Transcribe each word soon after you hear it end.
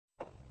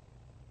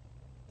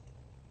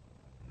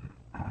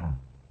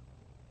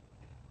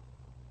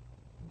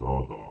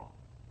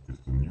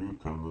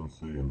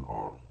tendency in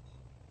art.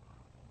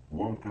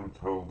 One can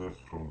tell this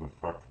from the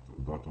fact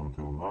that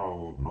until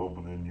now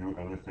nobody knew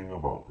anything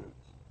about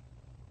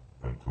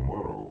it, and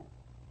tomorrow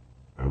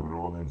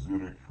everyone in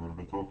Zurich will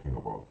be talking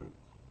about it.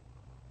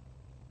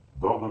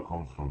 Dada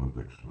comes from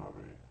the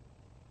dictionary.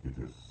 It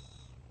is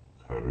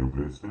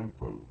terribly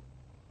simple.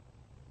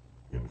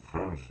 In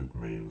French it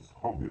means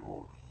hobby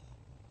horse.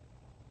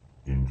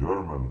 In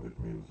German it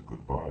means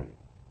goodbye.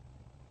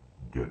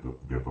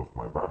 Get off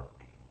my back.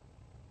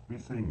 Be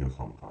seeing you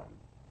sometime.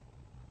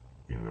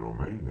 In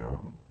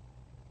Romanian,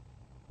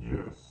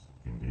 yes,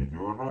 indeed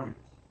you are right.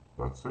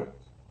 That's it.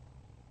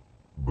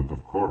 But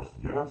of course,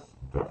 yes,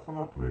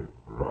 definitely,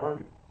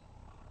 right,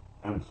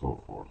 and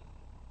so forth.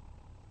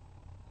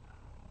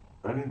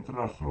 An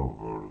international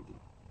word,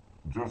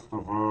 just a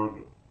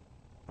word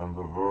and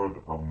a word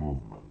of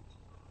movement.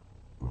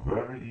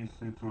 Very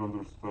easy to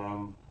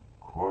understand,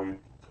 quite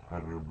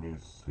terribly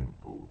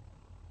simple.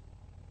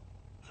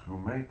 To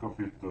make of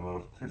it an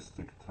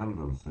artistic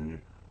tendency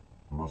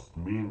must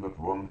mean that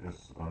one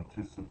is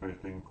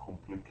anticipating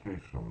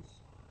complications.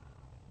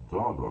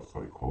 Dada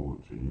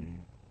psychology,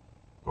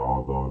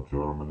 Dada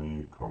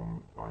Germany,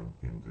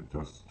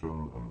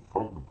 indigestion and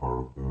fog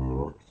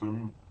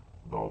paroxysm,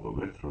 Dada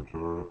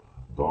literature,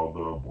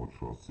 Dada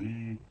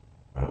bourgeoisie,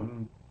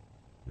 and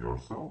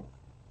yourself,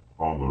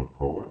 honor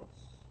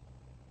poets,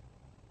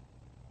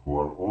 who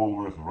are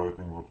always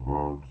writing about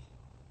words,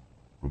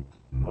 but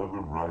never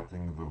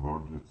writing the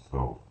word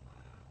itself,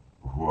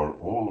 who are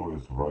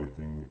always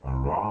writing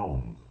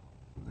around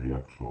the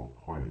actual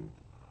point.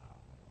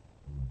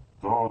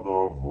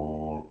 Dada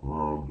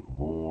world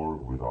war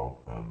without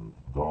end.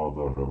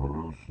 Dada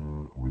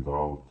revolution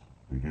without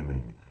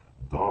beginning.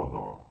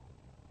 Dada,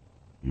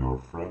 your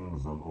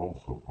friends and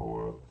also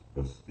poet,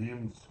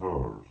 esteemed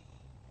sirs,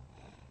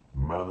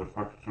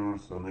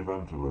 manufacturers and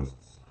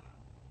evangelists,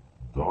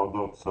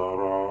 Dada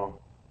Tsara,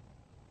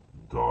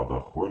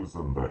 Dada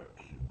Huelzenbeck,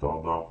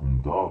 Dada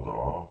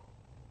Mdada,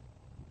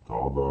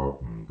 Dada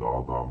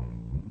Mdada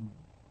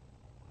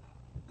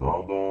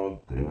Dada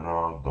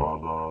Dera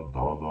Dada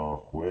Dada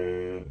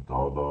Hue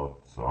Dada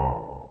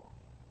Tsa.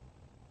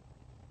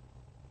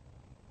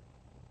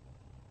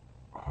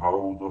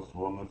 How does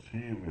one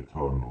achieve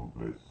eternal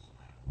bliss?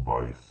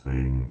 By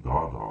saying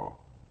Dada.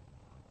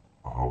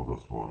 How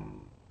does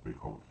one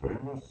become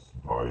famous?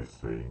 By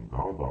saying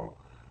Dada,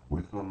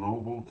 with a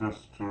noble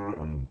gesture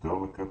and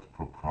delicate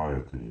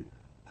propriety,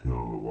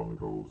 till one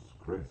goes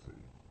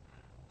crazy,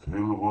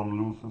 till one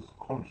loses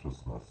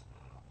consciousness.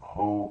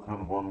 How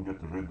can one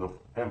get rid of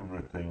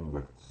everything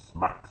that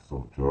smacks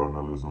of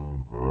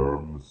journalism,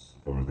 worms,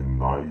 everything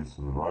nice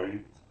and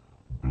right,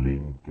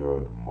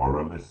 blinkered,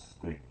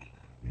 moralistic,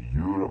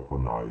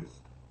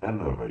 Europeanized,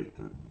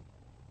 enervated?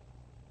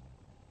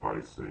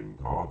 By saying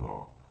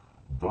Dada.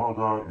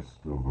 Dada is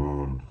the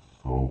world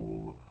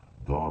soul.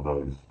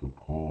 Dada is the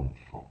pawn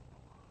shop.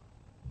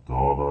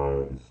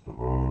 Dada is the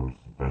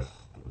world's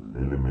best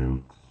lily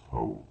milk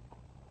soap.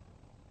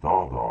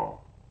 Dada,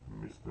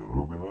 Mr.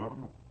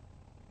 Rubiner.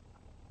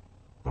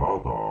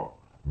 Dada,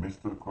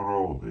 Mr.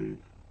 Korodi.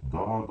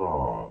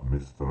 Dada,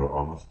 Mr.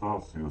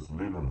 Anastasius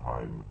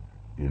Lillenheim.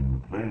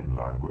 In plain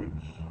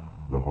language,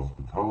 the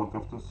hospitality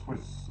of the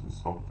Swiss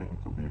is something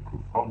to be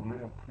profoundly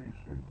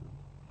appreciated.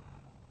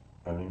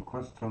 And in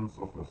questions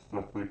of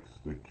aesthetics,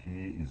 the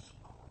key is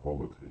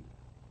quality.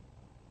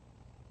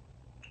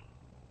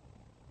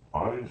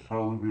 I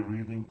shall be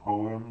reading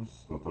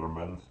poems that are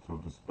meant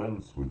to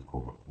dispense with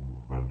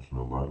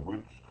conventional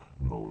language,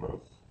 no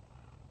less,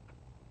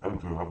 and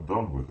to have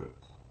done with it.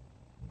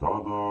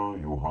 Dada,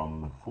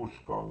 Johann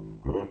Fuchsgang,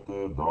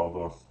 Goethe,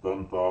 Dada,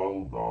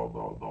 Stendhal,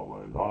 Dada,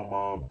 Dalai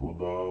Lama,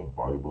 Buddha,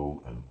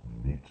 Bible, and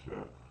Nietzsche.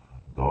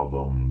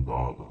 Dadam,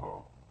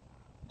 Dada.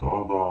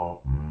 Dada,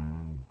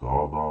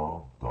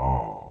 Dada,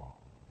 Da.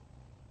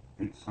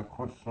 It's a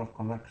question of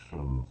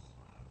connections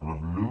and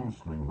of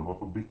loosening them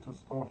up a bit to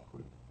start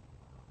with.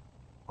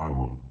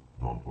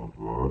 Don't want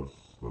words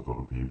that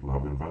other people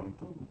have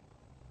invented.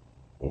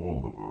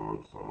 All the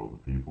words are other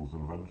people's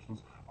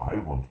inventions. I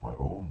want my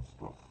own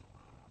stuff,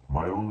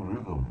 my own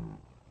rhythm,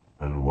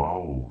 and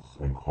vowels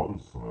and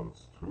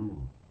consonants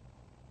too,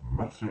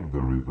 matching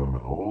the rhythm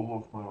and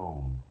all of my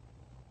own.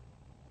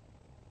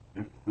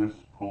 If this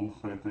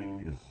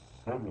pulsating is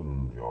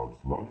 7 yards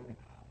long,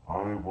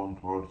 I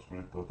want words for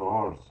it that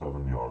are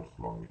 7 yards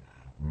long.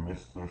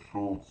 Mr.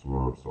 Schultz's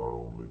words are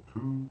only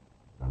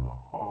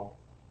 2.5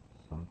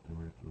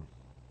 centimeters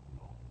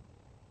long.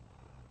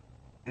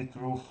 It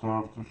will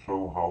serve to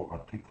show how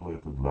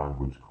articulated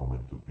language come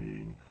into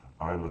being.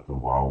 I let the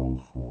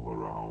vowels fool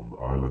around.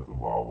 I let the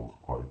vowels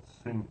quite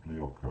simply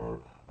occur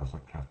as a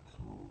cat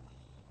moves.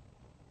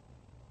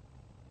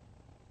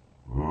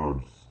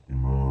 Words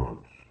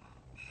emerge.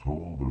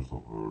 Shoulders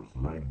of words,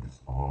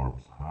 legs,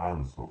 arms,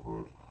 hands of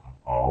words.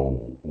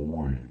 Ow,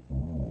 oi,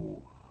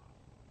 ooh.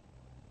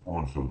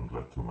 One shouldn't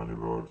let too many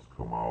words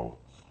come out.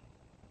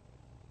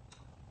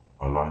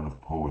 A line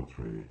of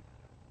poetry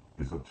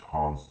is a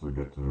chance to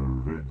get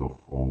rid of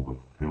all the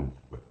filth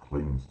that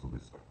clings to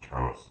this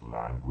accursed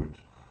language,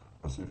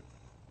 as if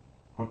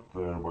put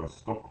there by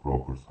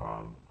stockbroker's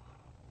hand,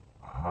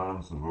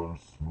 hands worn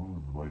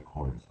smooth by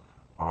coins.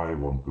 I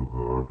want the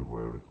world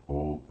where it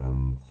all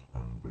ends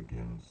and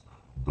begins.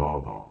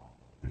 Dada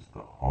is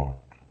the heart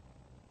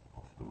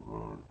of the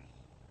words.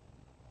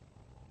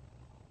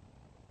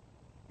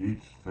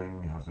 Each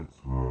thing has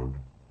its word,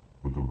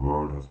 but the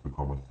word has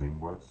become a thing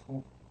by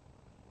itself.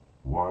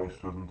 Why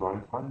shouldn't I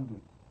find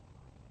it?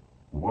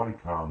 Why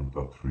can't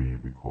a tree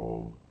be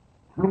called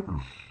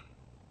Pluplush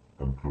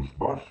and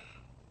Plushbash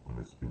when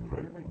it's been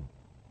raining?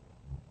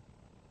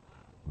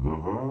 The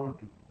word,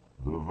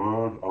 the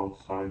word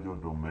outside your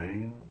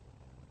domain,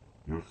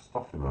 your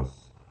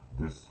stuffiness,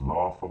 this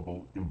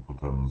laughable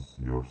impotence,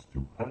 your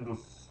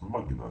stupendous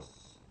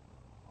smugness,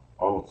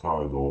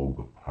 outside all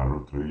the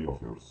parrotry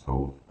of your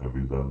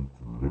self-evident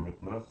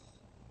limitness,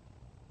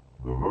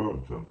 the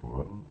word,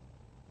 gentlemen,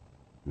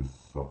 is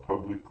a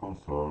public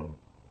concern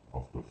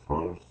of the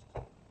first